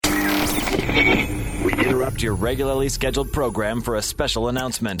We interrupt your regularly scheduled program for a special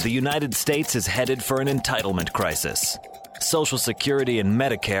announcement. The United States is headed for an entitlement crisis. Social Security and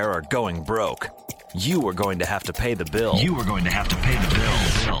Medicare are going broke. You are going to have to pay the bill.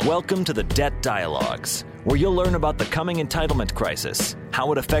 Welcome to the Debt Dialogues, where you'll learn about the coming entitlement crisis,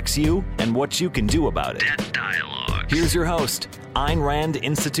 how it affects you, and what you can do about it. Debt Dialogues. Here's your host, Ayn Rand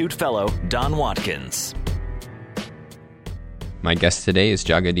Institute Fellow, Don Watkins. My guest today is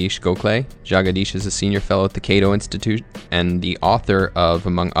Jagadeesh Gokhale. Jagadeesh is a senior fellow at the Cato Institute and the author of,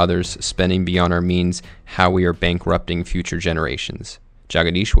 among others, Spending Beyond Our Means, How We Are Bankrupting Future Generations.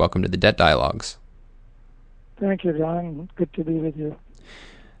 Jagadeesh, welcome to the Debt Dialogues. Thank you, John. Good to be with you.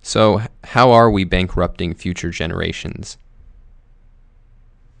 So, how are we bankrupting future generations?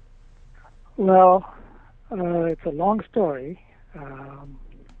 Well, it's a long story.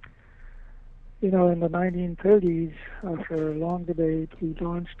 In the 1930s, after a long debate, we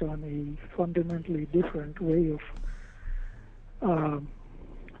launched on a fundamentally different way of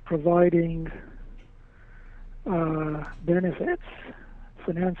providing benefits,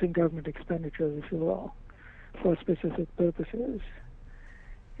 financing government expenditures, if you will, for specific purposes.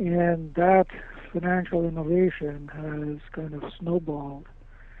 And that financial innovation has kind of snowballed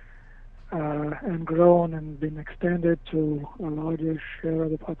and grown and been extended to a larger share of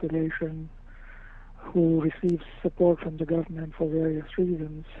the population who receives support from the government for various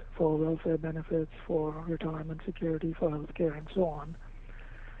reasons, for welfare benefits, for retirement security, for health care, and so on.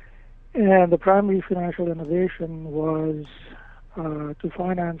 And the primary financial innovation was to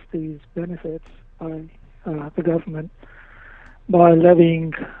finance these benefits by the government by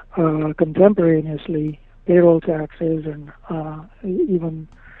levying contemporaneously payroll taxes and even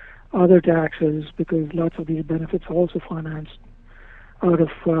other taxes, because lots of these benefits are also financed out of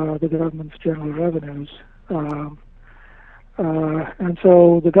the government's general revenues. And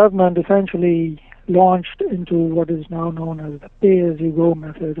so the government essentially launched into what is now known as the pay-as-you-go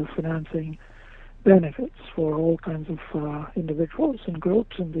method of financing benefits for all kinds of individuals and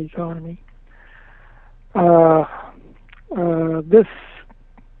groups in the economy. This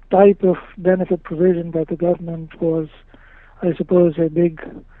type of benefit provision by the government was, I suppose, a big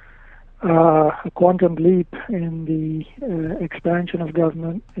a quantum leap in the expansion of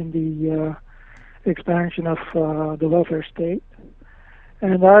government, in the expansion of the welfare state.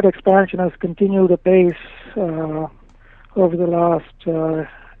 And that expansion has continued apace over the last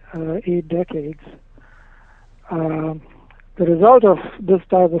 8 decades. The result of this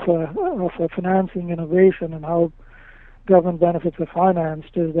type of a financing innovation and how government benefits are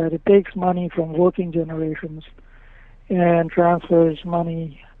financed is that it takes money from working generations and transfers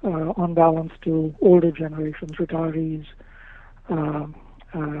money on balance to older generations, retirees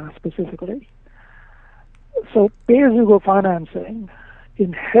specifically. So pay-as-you-go financing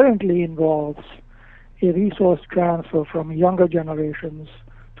inherently involves a resource transfer from younger generations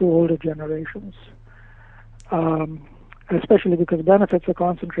to older generations, especially because benefits are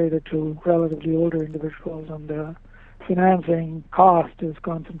concentrated to relatively older individuals and the financing cost is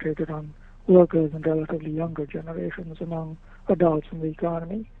concentrated on workers and relatively younger generations among adults in the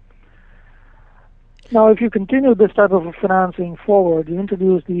economy. Now, if you continue this type of financing forward, you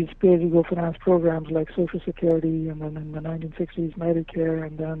introduce these pay-as-you-go finance programs like Social Security, and then in the 1960s Medicare,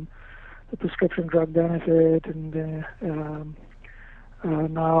 and then the prescription drug benefit, and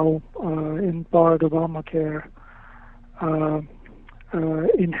now in part Obamacare.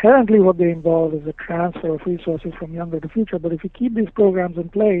 Inherently what they involve is a transfer of resources from younger to future, but if you keep these programs in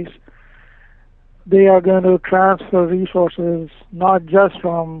place, they are going to transfer resources not just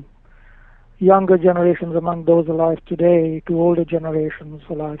from younger generations among those alive today to older generations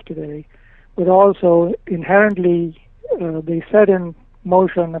alive today, but also inherently they set in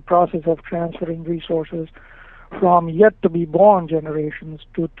motion a process of transferring resources from yet-to-be-born generations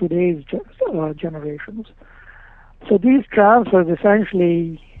to today's generations. So these transfers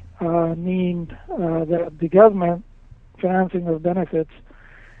essentially mean that the government financing of benefits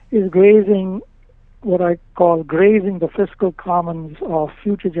is grazing what I call grazing the fiscal commons of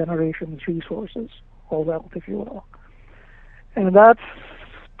future generations' resources, or wealth, if you will. And that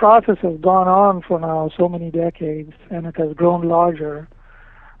process has gone on for now so many decades, and it has grown larger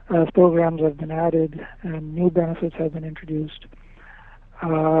as programs have been added and new benefits have been introduced,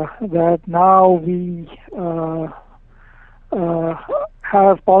 that now we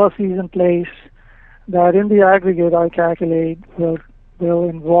have policies in place that in the aggregate, I calculate, will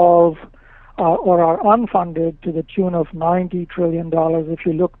involve or are unfunded to the tune of $90 trillion if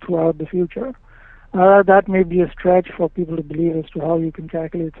you look throughout the future. That may be a stretch for people to believe as to how you can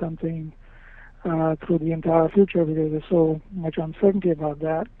calculate something through the entire future, because there's so much uncertainty about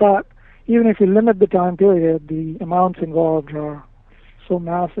that. But even if you limit the time period, the amounts involved are so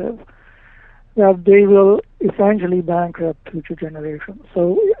massive that they will essentially bankrupt future generations.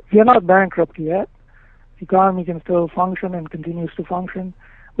 So we are not bankrupt yet. The economy can still function and continues to function.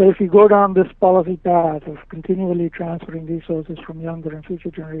 But if you go down this policy path of continually transferring resources from younger and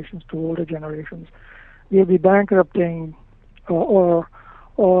future generations to older generations, we'll be bankrupting or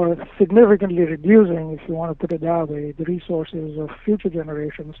significantly reducing, if you want to put it that way, the resources of future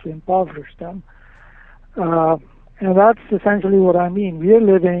generations to impoverish them. And that's essentially what I mean. We are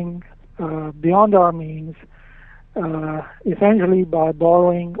living beyond our means, essentially by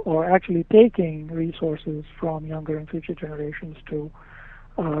borrowing or actually taking resources from younger and future generations to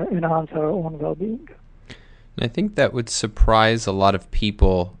enhance our own well-being. I think that would surprise a lot of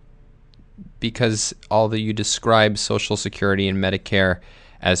people because although you describe Social Security and Medicare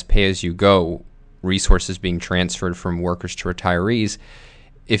as pay-as-you-go, resources being transferred from workers to retirees,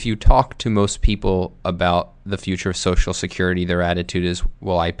 if you talk to most people about the future of Social Security, their attitude is,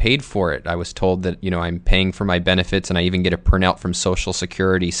 well, I paid for it. I was told that, I'm paying for my benefits, and I even get a printout from Social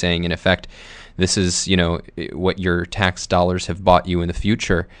Security saying, in effect, this is, what your tax dollars have bought you in the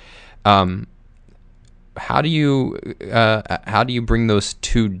future. How do you bring those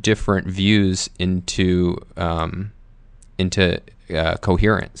two different views into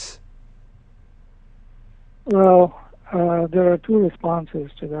coherence? Well, there are two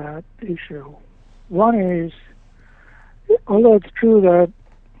responses to that issue. One is, although it's true that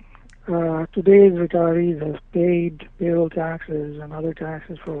today's retirees have paid payroll taxes and other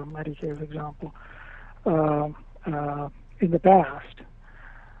taxes for Medicare, for example, in the past,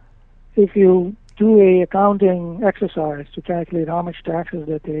 if you do a accounting exercise to calculate how much taxes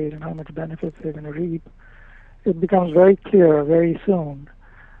they paid and how much benefits they're going to reap, it becomes very clear very soon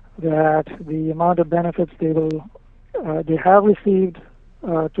that the amount of benefits they have received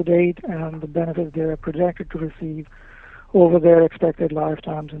to date and the benefits they are projected to receive over their expected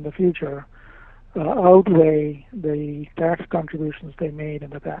lifetimes in the future outweigh the tax contributions they made in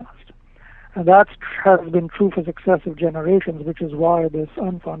the past. And that has been true for successive generations, which is why this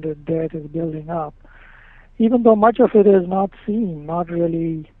unfunded debt is building up, even though much of it is not seen, not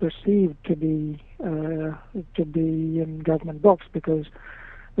really perceived to be in government books, because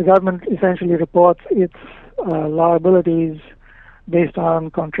the government essentially reports its liabilities based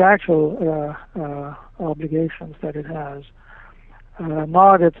on contractual obligations that it has,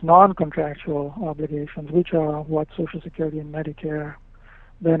 not its non-contractual obligations, which are what Social Security and Medicare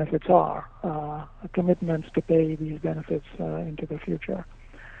benefits are, commitments to pay these benefits into the future.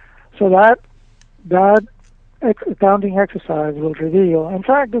 So that accounting exercise will reveal. In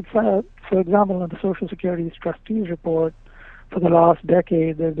fact, it's, for example, in the Social Security's trustees report for the last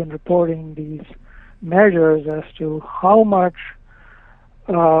decade, they've been reporting these measures as to how much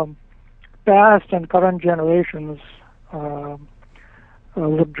past and current generations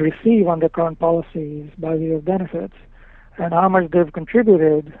would receive under current policies by way of benefits, and how much they've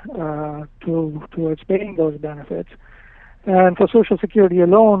contributed towards paying those benefits. And for Social Security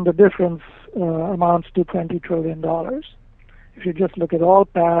alone, the difference amounts to $20 trillion. If you just look at all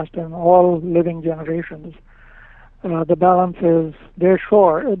past and all living generations, the balance is they're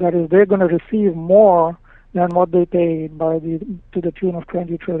short. That is, they're going to receive more than what they paid to the tune of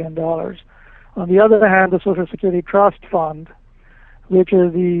 $20 trillion. On the other hand, the Social Security Trust Fund, which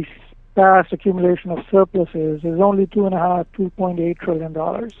is the past accumulation of surpluses, is only $2.8 trillion,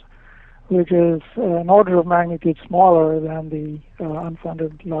 which is an order of magnitude smaller than the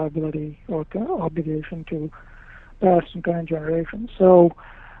unfunded liability or obligation to past and current generations. So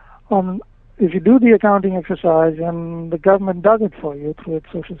if you do the accounting exercise, and the government does it for you through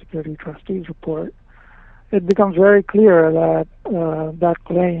its Social Security Trustees report, it becomes very clear that that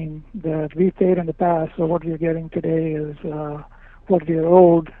claim that we paid in the past, so what we're getting today is what we are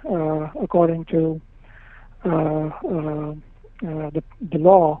owed according to the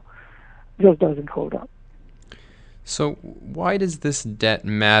law, just doesn't hold up. So why does this debt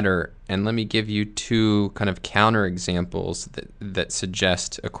matter? And let me give you two kind of counter examples that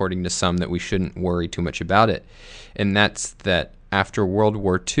suggest, according to some, that we shouldn't worry too much about it. And that's that after World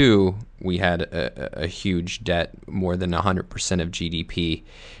War II, we had a huge debt, more than 100% of GDP,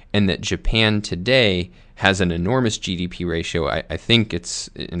 and that Japan today has an enormous GDP ratio. I think it's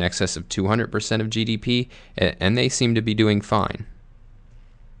in excess of 200% of GDP, and they seem to be doing fine.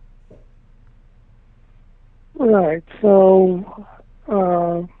 Right. So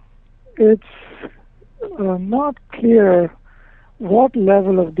it's not clear what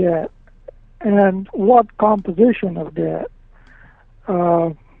level of debt and what composition of debt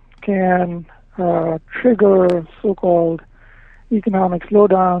can trigger so-called economic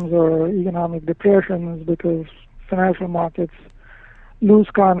slowdowns or economic depressions because financial markets lose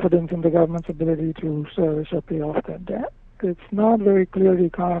confidence in the government's ability to service or pay off that debt. It's not very clear to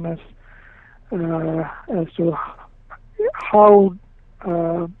economists as to how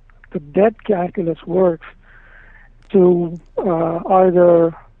the debt calculus works to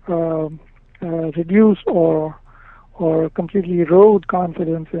either reduce or completely erode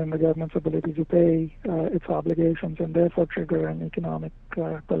confidence in the government's ability to pay its obligations and therefore trigger an economic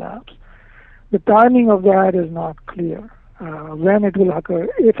collapse. The timing of that is not clear. When it will occur,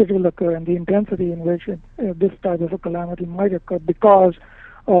 if it will occur, and the intensity in which this type of a calamity might occur because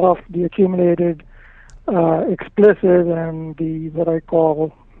of the accumulated explicit and the what I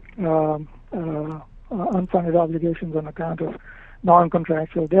call unfunded obligations on account of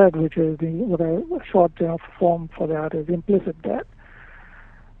non-contractual debt, which is the short-term form for that is implicit debt.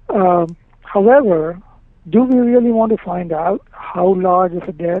 However, do we really want to find out how large of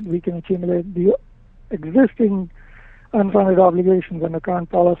a debt we can accumulate? The existing unfunded obligations under current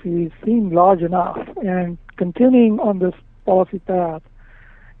policies seem large enough, and continuing on this policy path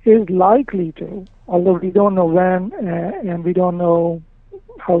is likely to, although we don't know when and we don't know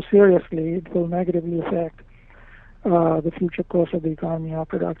how seriously it will negatively affect the future course of the economy, our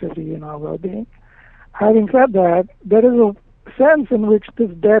productivity, and our well-being. Having said that, there is a sense in which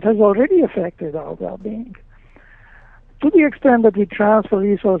this debt has already affected our well-being. To the extent that we transfer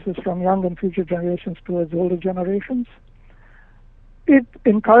resources from young and future generations towards older generations, it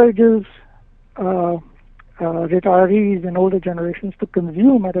encourages retirees and older generations to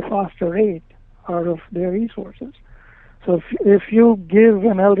consume at a faster rate out of their resources. So if you give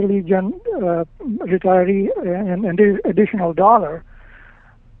an elderly retiree an additional dollar,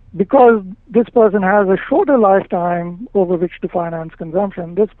 because this person has a shorter lifetime over which to finance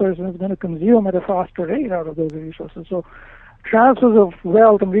consumption, this person is going to consume at a faster rate out of those resources. So transfers of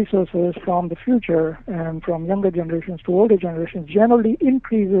wealth and resources from the future and from younger generations to older generations generally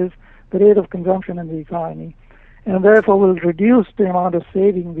increases the rate of consumption in the economy, and therefore will reduce the amount of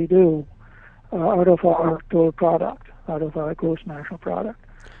saving we do out of our total product, out of our gross national product.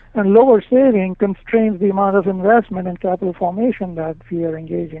 And lower saving constrains the amount of investment and capital formation that we are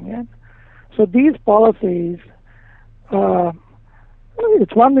engaging in. So these policies,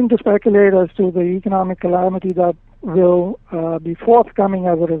 it's one thing to speculate as to the economic calamity that will be forthcoming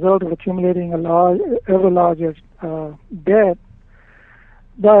as a result of accumulating ever larger debt,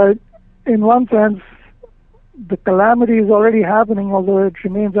 but in one sense, the calamity is already happening, although it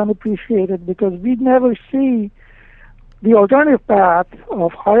remains unappreciated because we never see the alternative path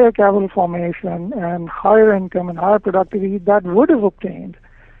of higher capital formation and higher income and higher productivity that would have obtained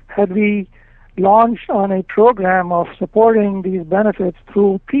had we launched on a program of supporting these benefits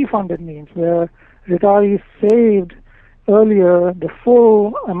through pre-funded means, where retirees saved earlier the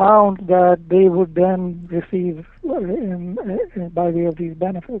full amount that they would then receive by way of these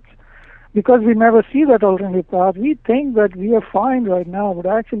benefits. Because we never see that alternative path, we think that we are fine right now, but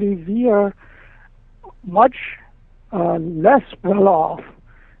actually we are much less well off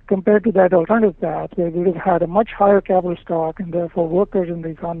compared to that alternative path, where we would have had a much higher capital stock and therefore workers in the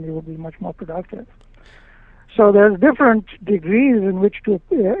economy would be much more productive. So there's different degrees in which to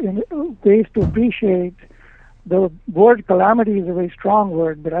ways to appreciate the word calamity is a very strong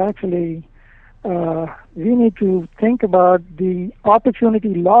word, but actually we need to think about the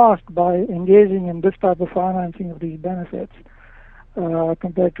opportunity lost by engaging in this type of financing of these benefits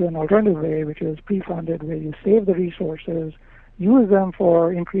compared to an alternative way, which is pre-funded, where you save the resources, use them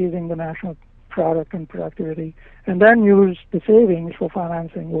for increasing the national product and productivity, and then use the savings for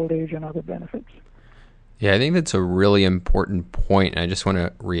financing old age and other benefits. Yeah, I think that's a really important point, and I just want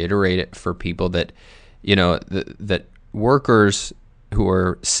to reiterate it for people that, you know, that workers who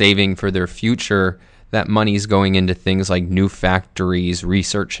are saving for their future, that money is going into things like new factories,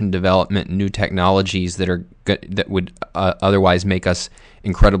 research and development, new technologies that would otherwise make us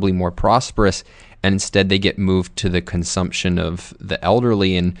incredibly more prosperous, and instead they get moved to the consumption of the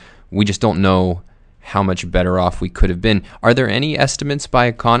elderly, and we just don't know how much better off we could have been. Are there any estimates by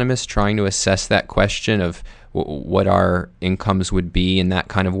economists trying to assess that question of what our incomes would be in that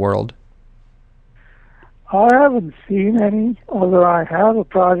kind of world? I haven't seen any, although I have a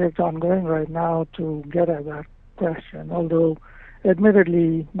project ongoing right now to get at that question, although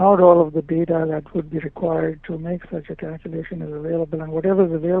admittedly not all of the data that would be required to make such a calculation is available, and whatever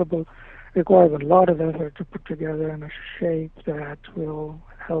is available requires a lot of effort to put together in a shape that will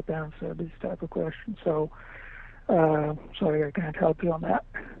help answer these type of questions. So, sorry, I can't help you on that.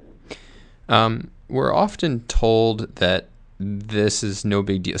 We're often told that this is no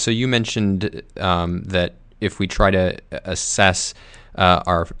big deal. So you mentioned that if we try to assess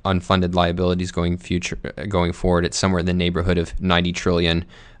our unfunded liabilities going forward, it's somewhere in the neighborhood of 90 trillion.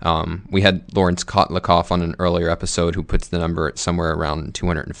 We had Lawrence Kotlikoff on an earlier episode who puts the number at somewhere around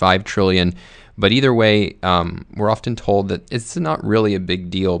 205 trillion. But either way, we're often told that it's not really a big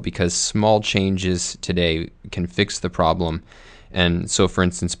deal because small changes today can fix the problem. And so, for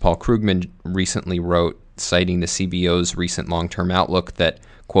instance, Paul Krugman recently wrote, citing the CBO's recent long-term outlook, that,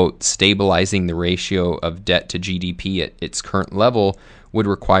 quote, stabilizing the ratio of debt to GDP at its current level would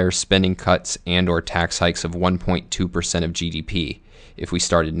require spending cuts and or tax hikes of 1.2% of GDP if we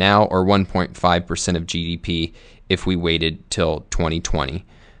started now, or 1.5% of GDP if we waited till 2020.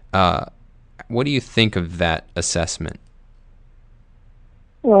 What do you think of that assessment?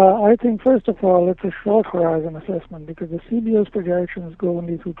 Well, I think, first of all, it's a short horizon assessment because the CBO's projections go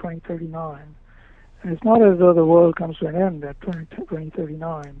only through 2039. And it's not as though the world comes to an end at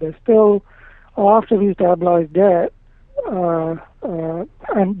 2039. There's still, after we stabilize debt, and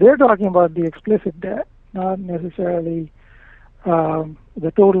they're talking about the explicit debt, not necessarily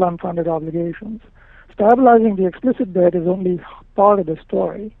the total unfunded obligations. Stabilizing the explicit debt is only part of the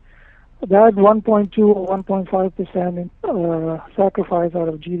story. That 1.2 or 1.5% sacrifice out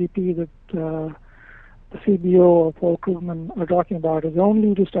of GDP that the CBO or Paul Krugman are talking about is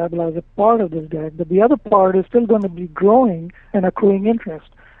only to stabilize a part of this debt, but the other part is still going to be growing and accruing interest,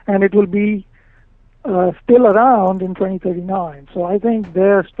 and it will be still around in 2039. So I think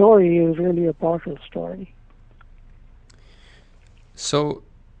their story is really a partial story. So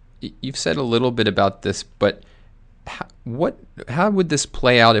you've said a little bit about this, but how would this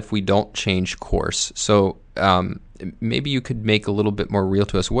play out if we don't change course? So maybe you could make a little bit more real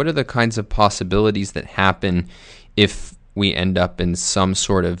to us. What are the kinds of possibilities that happen if we end up in some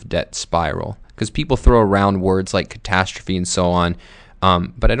sort of debt spiral? Because people throw around words like catastrophe and so on,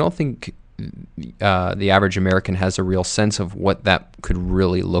 but I don't think the average American has a real sense of what that could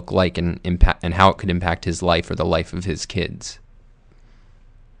really look like and impact, and how it could impact his life or the life of his kids.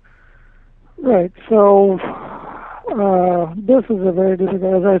 Right. So this is a very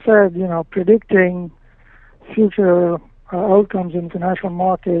difficult, as I said, predicting future outcomes in financial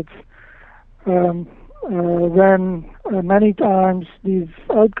markets when many times these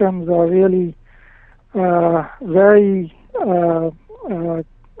outcomes are really very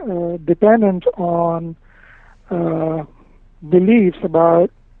dependent on beliefs about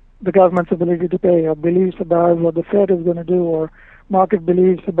the government's ability to pay, or beliefs about what the Fed is going to do, or market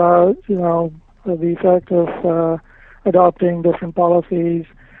beliefs about the effect of adopting different policies,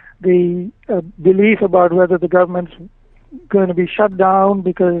 the belief about whether the government's going to be shut down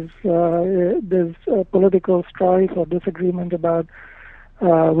because there's political strife or disagreement about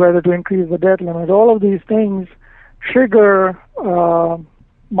whether to increase the debt limit. All of these things trigger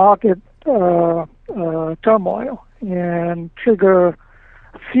market turmoil and trigger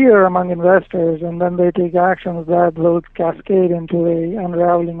fear among investors, and then they take actions that will cascade into a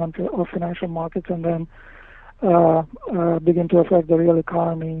unraveling of financial markets, and then begin to affect the real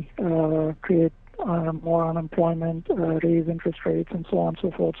economy, create more unemployment, raise interest rates, and so on and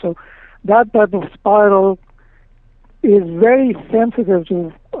so forth. So that type of spiral is very sensitive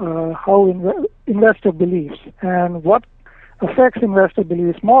to how investor beliefs, and what affects investor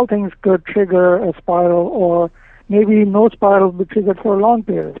beliefs. Small things could trigger a spiral, or maybe no spiral will be triggered for a long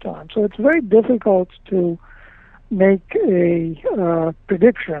period of time. So it's very difficult to make a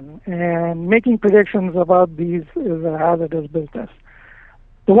prediction, and making predictions about these is a hazardous business.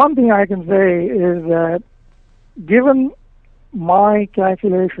 The one thing I can say is that given my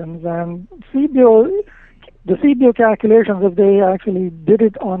calculations and the CBO calculations, if they actually did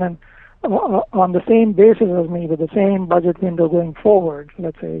it on the same basis as me, with the same budget window going forward,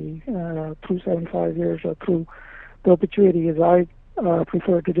 let's say through 75 years or through perpetuity, as I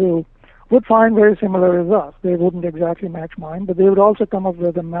prefer to do, would find very similar results. They wouldn't exactly match mine, but they would also come up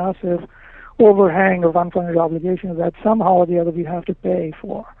with a massive overhang of unfunded obligations that somehow or the other we have to pay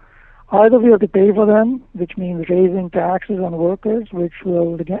for. Either we have to pay for them, which means raising taxes on workers, which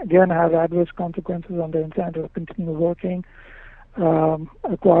will again have adverse consequences on their incentive to continue working,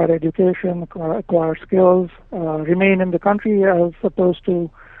 acquire education, acquire skills, remain in the country as opposed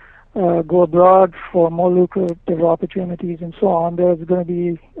to go abroad for more lucrative opportunities and so on. There's going to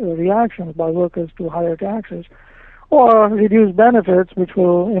be reactions by workers to higher taxes, or reduced benefits, which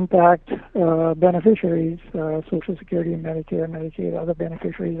will impact beneficiaries, Social Security, Medicare, Medicaid, other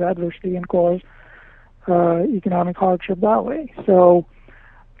beneficiaries adversely, and cause economic hardship that way. So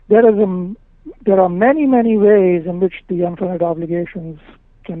there are many, many ways in which the unfunded obligations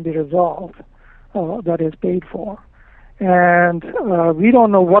can be resolved, that is paid for. And we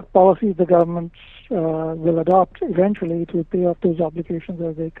don't know what policies the government's will adopt eventually to pay off those obligations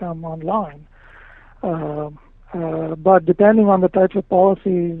as they come online. But depending on the types of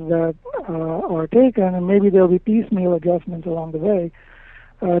policies that are taken, and maybe there'll be piecemeal adjustments along the way,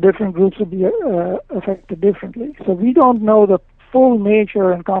 different groups will be affected differently. So we don't know the full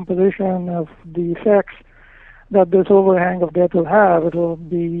nature and composition of the effects that this overhang of debt will have. It will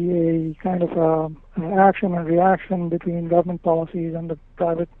be a kind of action and reaction between government policies and the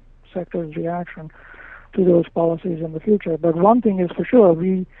private sector's reaction to those policies in the future. But one thing is for sure,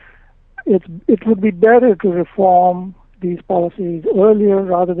 it would be better to reform these policies earlier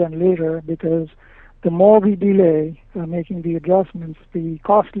rather than later, because the more we delay making the adjustments, the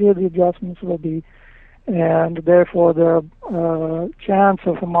costlier the adjustments will be, and therefore the chance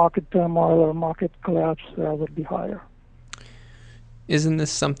of a market turmoil or market collapse would be higher. Isn't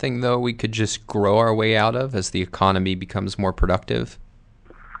this something, though, we could just grow our way out of as the economy becomes more productive?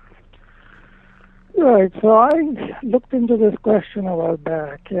 Right. So I looked into this question a while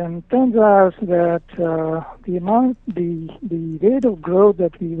back, and it turns out that the rate of growth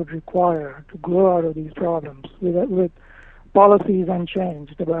that we would require to grow out of these problems, with policies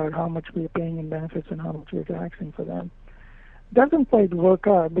unchanged about how much we're paying in benefits and how much we're taxing for them, doesn't quite work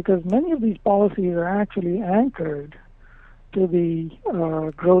out, because many of these policies are actually anchored to the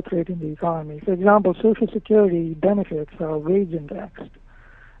growth rate in the economy. For example, Social Security benefits are wage indexed.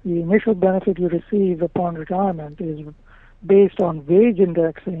 The initial benefit you receive upon retirement is based on wage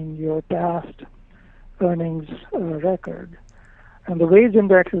indexing your past earnings record. And the wage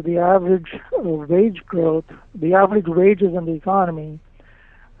index is the average wage growth, the average wages in the economy,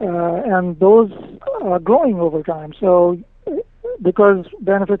 and those are growing over time. So because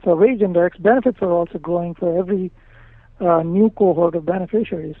benefits are wage indexed, benefits are also growing for every new cohort of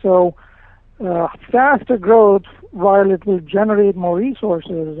beneficiaries. So faster growth, while it will generate more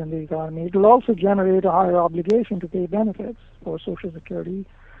resources in the economy, it will also generate a higher obligation to pay benefits for Social Security,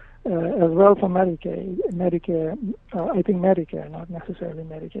 as well for Medicare, I think Medicare, not necessarily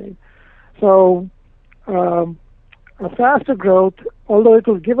Medicaid. So a faster growth, although it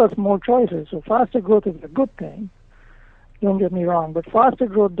will give us more choices, so faster growth is a good thing, don't get me wrong, but faster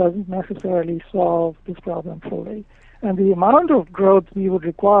growth doesn't necessarily solve this problem fully. And the amount of growth we would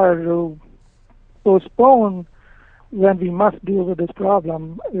require to postpone when we must deal with this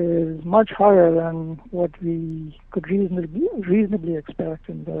problem is much higher than what we could reasonably expect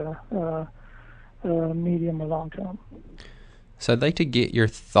in the medium or long term. So I'd like to get your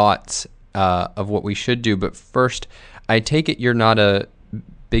thoughts of what we should do, but first, I take it you're not a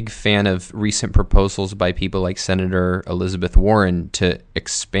big fan of recent proposals by people like Senator Elizabeth Warren to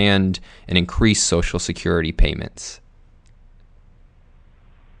expand and increase Social Security payments.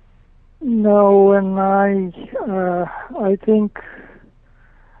 No, and I think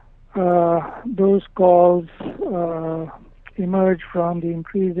those calls emerge from the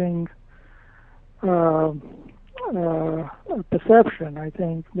increasing perception, I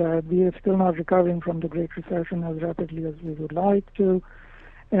think, that we are still not recovering from the Great Recession as rapidly as we would like to,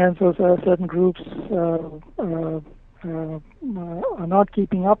 and so certain groups are not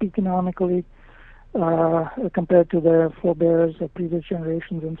keeping up economically compared to their forebears of previous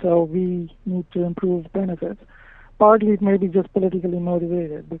generations, and so we need to improve benefits. Partly it may be just politically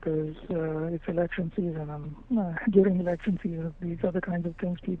motivated because it's election season, and during election season these are the kinds of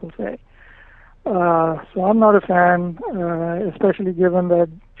things people say. So I'm not a fan, especially given that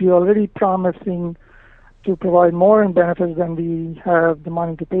we're already promising to provide more in benefits than we have the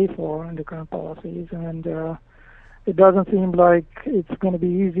money to pay for in the current policies, and it doesn't seem like it's going to be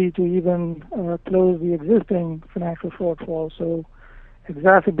easy to even close the existing financial shortfall, so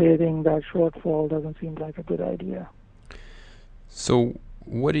exacerbating that shortfall doesn't seem like a good idea. So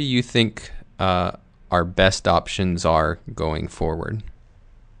what do you think our best options are going forward?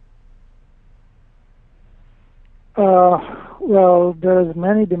 Well, there's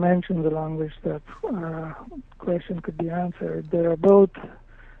many dimensions along which that question could be answered. There are both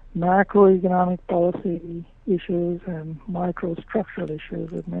macroeconomic policy issues and microstructural issues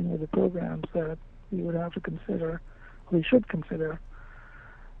with many of the programs that we would have to consider, we should consider.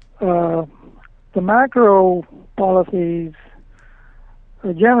 The macro policies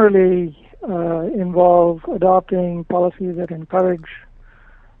generally involve adopting policies that encourage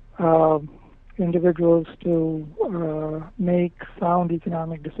individuals to make sound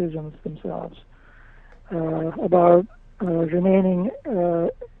economic decisions themselves about remaining,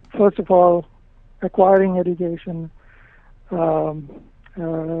 first of all, acquiring education,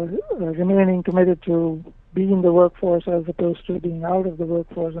 remaining committed to being in the workforce as opposed to being out of the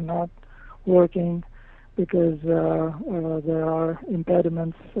workforce and not working, because there are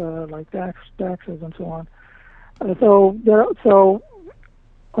impediments like taxes and so on. So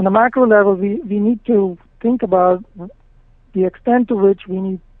on a macro level, we need to think about the extent to which we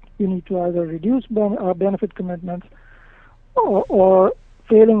need to either reduce our benefit commitments, or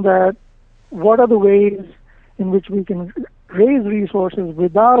failing that, what are the ways in which we can raise resources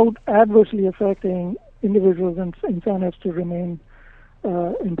without adversely affecting individuals' incentives to remain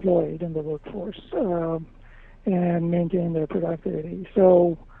employed in the workforce and maintain their productivity.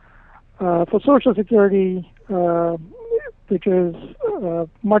 So for Social Security, which is a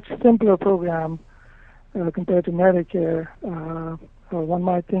much simpler program compared to Medicare, one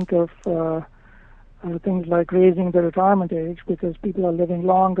might think of things like raising the retirement age, because people are living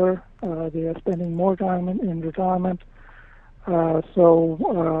longer, they are spending more time in retirement. If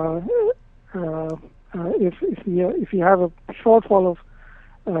you have a shortfall of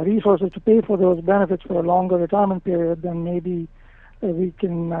resources to pay for those benefits for a longer retirement period, then maybe we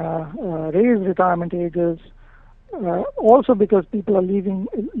can raise retirement ages. Also, because people are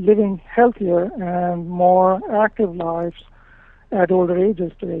living healthier and more active lives at older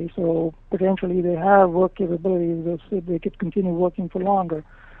ages today, so potentially they have work capabilities, so they could continue working for longer.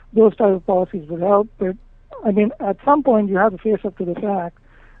 Those type of policies would help, but I mean, at some point you have to face up to the fact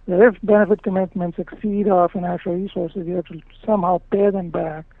that if benefit commitments exceed our financial resources, we have to somehow pay them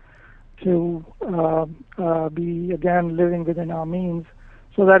back to be, again, living within our means,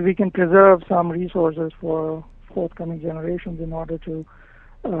 so that we can preserve some resources for forthcoming generations in order to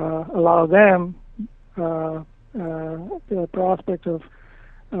allow them the prospect of,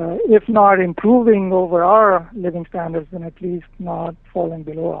 if not improving over our living standards, then at least not falling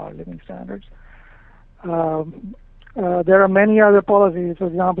below our living standards. There are many other policies. For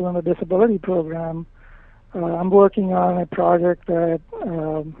example, in the disability program, I'm working on a project that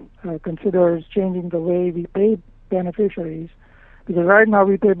considers changing the way we pay beneficiaries, because right now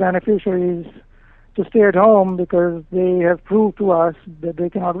we pay beneficiaries to stay at home because they have proved to us that they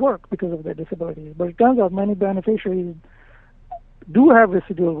cannot work because of their disabilities. But it turns out many beneficiaries do have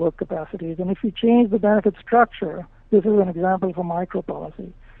residual work capacities, and if we change the benefit structure, this is an example for micro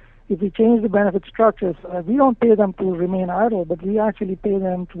policy. If we change the benefit structures, we don't pay them to remain idle, but we actually pay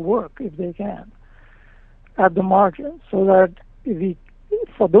them to work if they can, at the margin, so that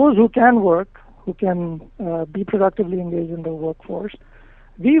for those who can work, who can be productively engaged in the workforce,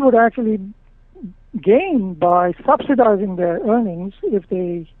 we would actually gain by subsidizing their earnings if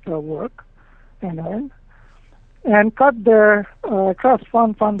they work and earn, and cut their trust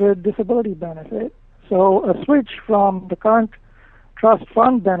fund funded disability benefit. So a switch from the current trust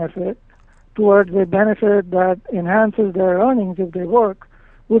fund benefit towards a benefit that enhances their earnings if they work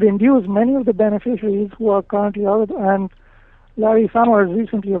would induce many of the beneficiaries who are currently out. And Larry Summers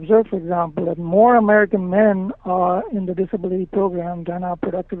recently observed, for example, that more American men are in the disability program than are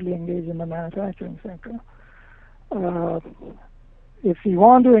productively engaged in the manufacturing sector. If we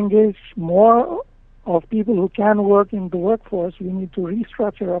want to engage more of people who can work in the workforce, we need to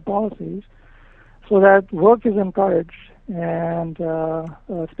restructure our policies so that work is encouraged, and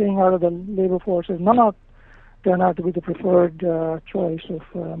staying out of the labor force is not turn out to be the preferred choice of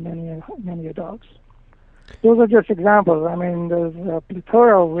many adults. Those are just examples. I mean, there's a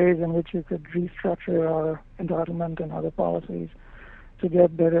plethora of ways in which you could restructure our entitlement and other policies to get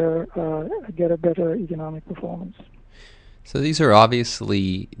a better economic performance. So these are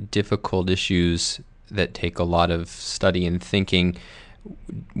obviously difficult issues that take a lot of study and thinking.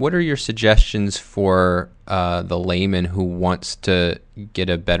 What are your suggestions for the layman who wants to get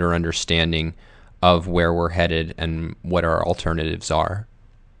a better understanding of where we're headed and what our alternatives are?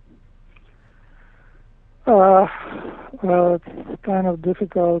 Well, it's kind of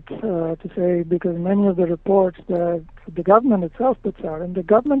difficult to say, because many of the reports that the government itself puts out, and the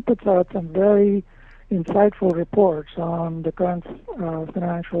government puts out some very insightful reports on the current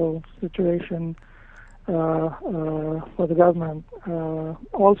financial situation for the government.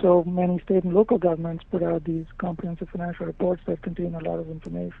 Also, many state and local governments put out these comprehensive financial reports that contain a lot of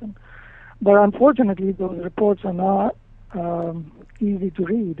information. But unfortunately, those reports are not easy to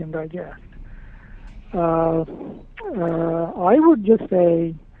read and digest. I would just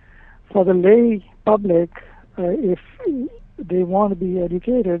say, for the lay public, if they want to be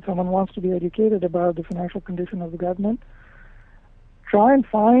educated, someone wants to be educated about the financial condition of the government, try and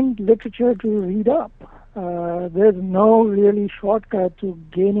find literature to read up. There's no really shortcut to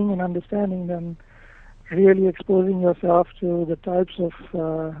gaining an understanding than really exposing yourself to the types of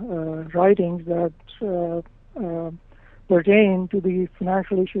writings that pertain to the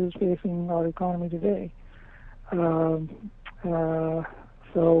financial issues facing our economy today.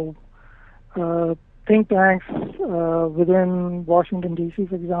 So think tanks within Washington, D.C.,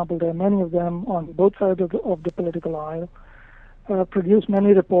 for example, there are many of them on both sides of the political aisle, produce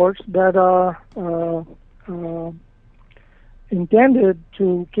many reports that are intended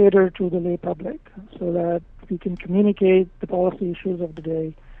to cater to the lay public so that we can communicate the policy issues of the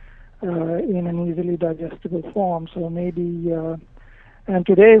day in an easily digestible form. So maybe, and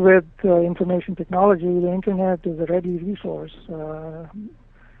today with information technology, the internet is a ready resource.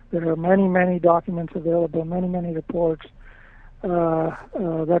 There are many, many documents available, many, many reports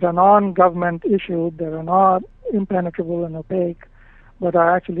that are non-government issued, that are not impenetrable and opaque, but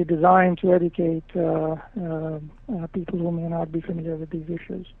are actually designed to educate people who may not be familiar with these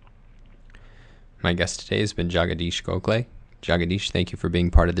issues. My guest today has been Jagadeesh Gokhale. Jagadeesh, thank you for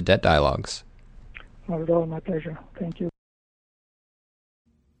being part of the Debt Dialogues. Not at all, my pleasure. Thank you.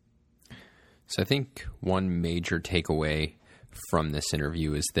 So I think one major takeaway from this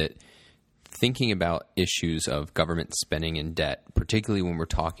interview is that thinking about issues of government spending and debt, particularly when we're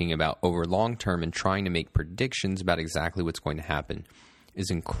talking about over long term and trying to make predictions about exactly what's going to happen, is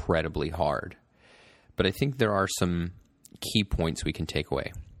incredibly hard. But I think there are some key points we can take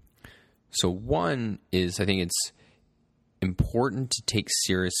away. So one is, I think it's important to take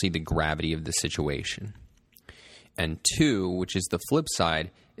seriously the gravity of the situation. And two, which is the flip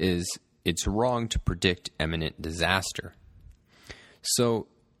side, is it's wrong to predict imminent disaster. So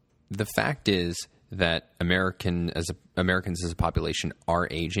the fact is that Americans as a population are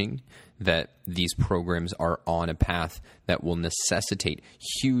aging, that these programs are on a path that will necessitate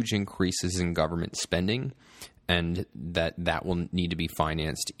huge increases in government spending, and that will need to be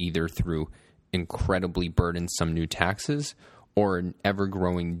financed either through incredibly burdensome new taxes or an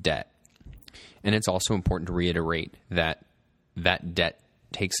ever-growing debt. And it's also important to reiterate that that debt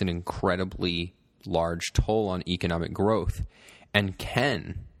takes an incredibly large toll on economic growth and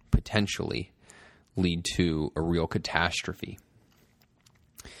can potentially lead to a real catastrophe.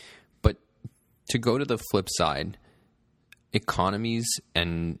 But to go to the flip side, economies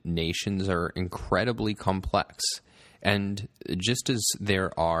and nations are incredibly complex. And just as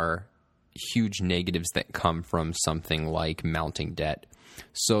there are huge negatives that come from something like mounting debt,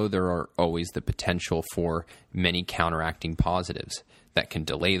 so there are always the potential for many counteracting positives that can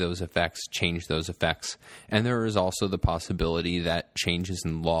delay those effects, change those effects. And there is also the possibility that changes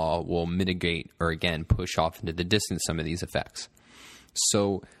in law will mitigate or, again, push off into the distance some of these effects.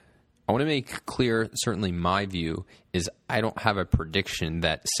 So I want to make clear, certainly my view is I don't have a prediction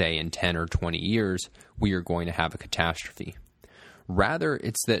that, say, in 10 or 20 years, we are going to have a catastrophe. Rather,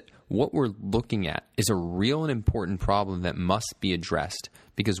 it's that what we're looking at is a real and important problem that must be addressed,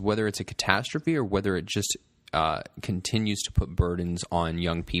 because whether it's a catastrophe or whether it just continues to put burdens on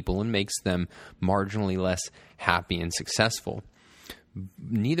young people and makes them marginally less happy and successful,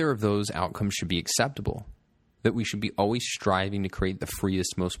 neither of those outcomes should be acceptable. That we should be always striving to create the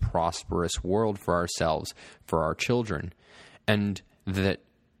freest, most prosperous world for ourselves, for our children, and that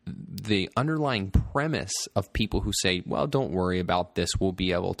the underlying premise of people who say, well, don't worry about this, we'll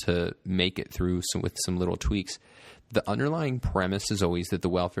be able to make it through with some little tweaks. The underlying premise is always that the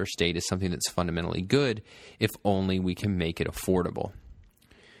welfare state is something that's fundamentally good if only we can make it affordable.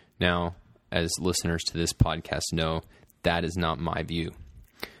 Now, as listeners to this podcast know, that is not my view.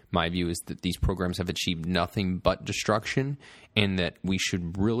 My view is that these programs have achieved nothing but destruction, and that we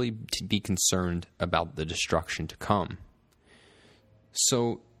should really be concerned about the destruction to come.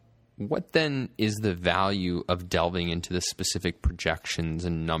 So what then is the value of delving into the specific projections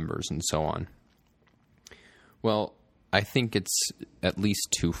and numbers and so on? Well, I think it's at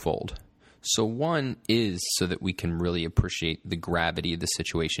least twofold. So one is so that we can really appreciate the gravity of the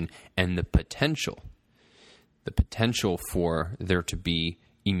situation and the potential for there to be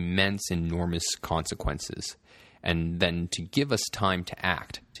immense, enormous consequences, and then to give us time to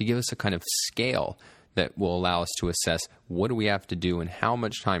act, to give us a kind of scale that will allow us to assess what do we have to do and how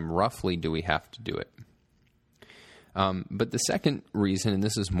much time roughly do we have to do it. But the second reason, and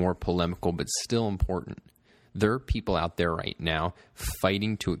this is more polemical but still important, there are people out there right now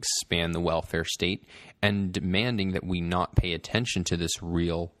fighting to expand the welfare state and demanding that we not pay attention to this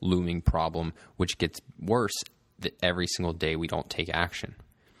real looming problem, which gets worse that every single day we don't take action.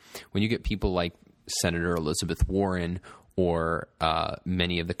 When you get people like Senator Elizabeth Warren or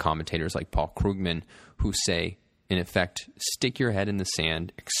many of the commentators like Paul Krugman who say, in effect, stick your head in the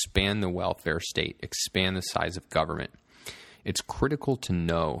sand, expand the welfare state, expand the size of government, it's critical to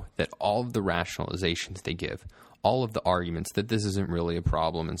know that all of the rationalizations they give, all of the arguments that this isn't really a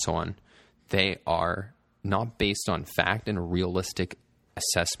problem and so on, they are not based on fact and a realistic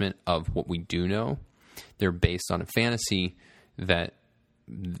assessment of what we do know. They're based on a fantasy that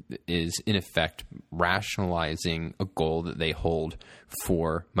is in effect rationalizing a goal that they hold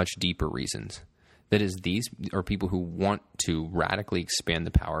for much deeper reasons. That is, these are people who want to radically expand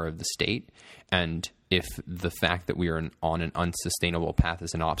the power of the state, and if the fact that we are on an unsustainable path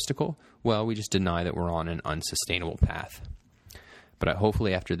is an obstacle, well, we just deny that we're on an unsustainable path. But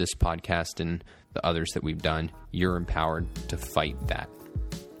hopefully after this podcast and the others that we've done, you're empowered to fight that.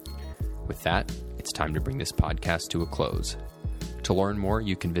 With that, it's time to bring this podcast to a close. To learn more,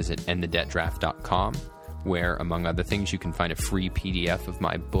 you can visit endthedebtdraft.com, where, among other things, you can find a free PDF of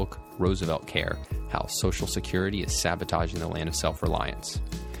my book, Roosevelt Care: How Social Security is Sabotaging the Land of Self-Reliance.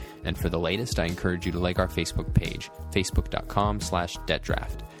 And for the latest, I encourage you to like our Facebook page,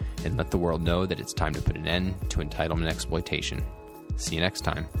 facebook.com/debtdraft, and let the world know that it's time to put an end to entitlement exploitation. See you next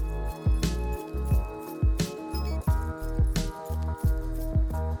time.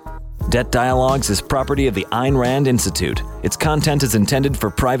 Debt Dialogues is property of the Ayn Rand Institute. Its content is intended for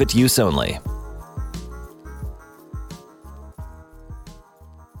private use only.